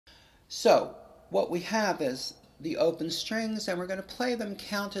So what we have is the open strings, and we're going to play them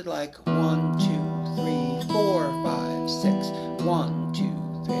counted like 1, 2, 3, 4, 5, 6. 1,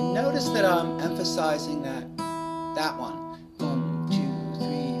 2, 3. And notice that I'm emphasizing that one. 1, 2,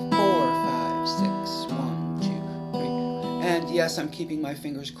 3, 4, 5, 6. 1, 2, 3. And yes, I'm keeping my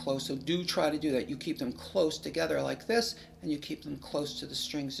fingers close, so do try to do that. You keep them close together like this, and you keep them close to the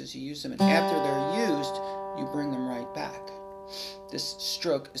strings as you use them. And after they're used, you bring them right back. This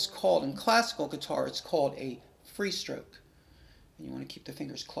stroke is called, in classical guitar, it's called a free stroke. And you want to keep the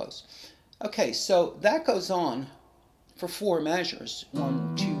fingers close. Okay, so that goes on for 4 measures.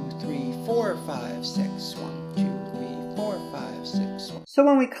 1, 2, 3, 4, 5, 6. 1, 2, 3, 4, 5, 6. So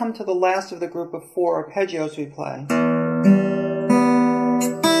when we come to the last of the group of 4 arpeggios we play,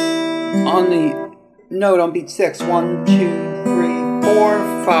 on the note on beat 6, 1, 2, 3,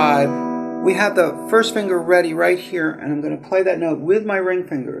 4, 5, we have the first finger ready right here, and I'm going to play that note with my ring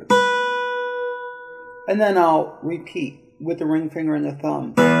finger. And then I'll repeat with the ring finger and the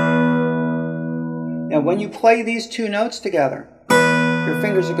thumb. Now when you play these 2 notes together, your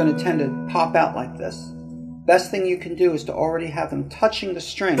fingers are going to tend to pop out like this. Best thing you can do is to already have them touching the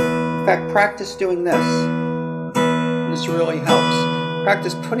string. In fact, practice doing this. This really helps.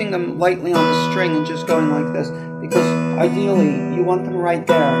 Practice putting them lightly on the string and just going like this, because ideally you want them right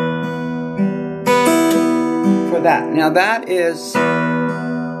there for that. Now that is a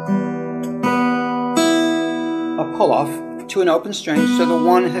pull-off to an open string, so the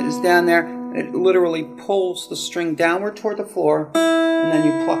 1 is down there, and it literally pulls the string downward toward the floor, and then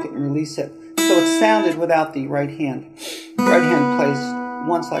you pluck it and release it. So it's sounded without the right hand. The right hand plays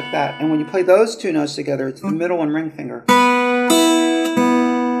once like that, and when you play those 2 notes together, it's the middle and ring finger. And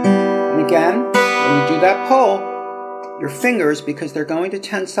again, when you do that pull, your fingers, because they're going to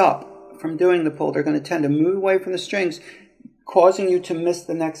tense up from doing the pull, they're going to tend to move away from the strings, causing you to miss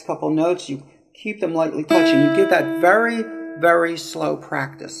the next couple notes. You keep them lightly touching. You give that very, very slow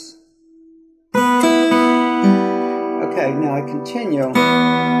practice. Okay, now I continue.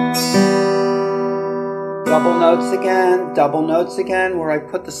 Double notes again, where I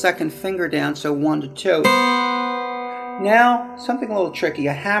put the second finger down, so 1 to 2. Now, something a little tricky,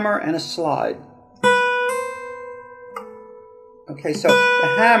 a hammer and a slide. Okay, so the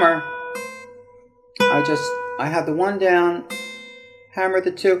hammer, I have the 1 down, hammer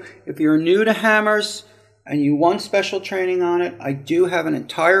the 2. If you're new to hammers and you want special training on it, I do have an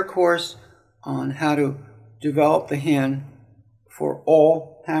entire course on how to develop the hand for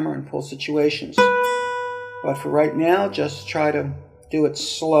all hammer and pull situations. But for right now, just try to do it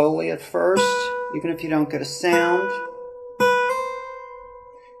slowly at first, even if you don't get a sound.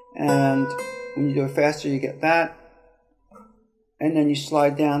 And when you do it faster, you get that. And then you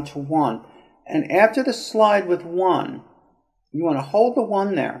slide down to 1. And after the slide with 1, you want to hold the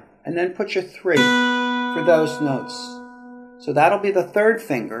 1 there, and then put your 3 for those notes. So that'll be the 3rd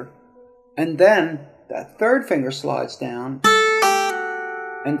finger, and then that 3rd finger slides down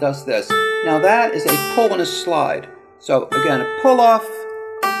and does this. Now that is a pull and a slide. So again, a pull off,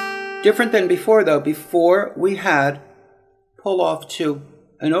 different than before though. Before we had pull off to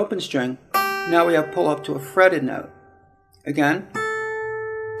an open string, now we have pull off to a fretted note. Again,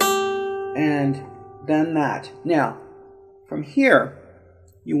 and then that. Now, from here,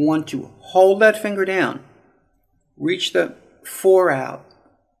 you want to hold that finger down, reach the 4 out.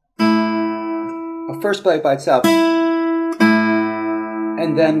 I'll first play it by itself,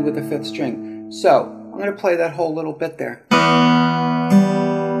 and then with the 5th string. So, I'm going to play that whole little bit there.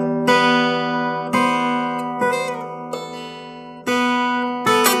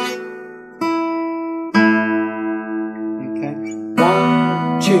 Okay,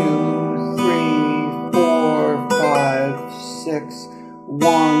 1, 2, 3, 4, 5, 6.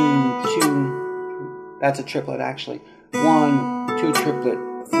 1, 2. That's a triplet, actually. 1, 2 triplet,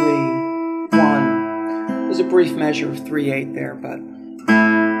 3, 1. There's a brief measure of 3/8 there, but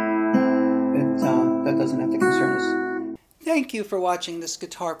that doesn't have to concern us. Thank you for watching this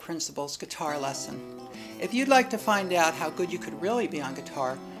Guitar Principles guitar lesson. If you'd like to find out how good you could really be on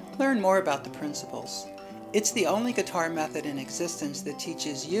guitar, learn more about the principles. It's the only guitar method in existence that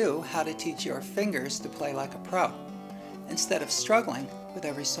teaches you how to teach your fingers to play like a pro, instead of struggling with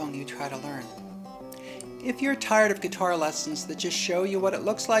every song you try to learn. If you're tired of guitar lessons that just show you what it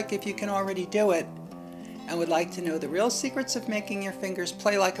looks like if you can already do it, and would like to know the real secrets of making your fingers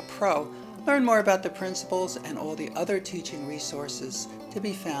play like a pro, learn more about the principles and all the other teaching resources to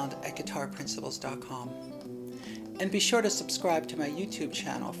be found at guitarprinciples.com. And be sure to subscribe to my YouTube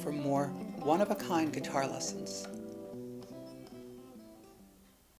channel for more one-of-a-kind guitar lessons.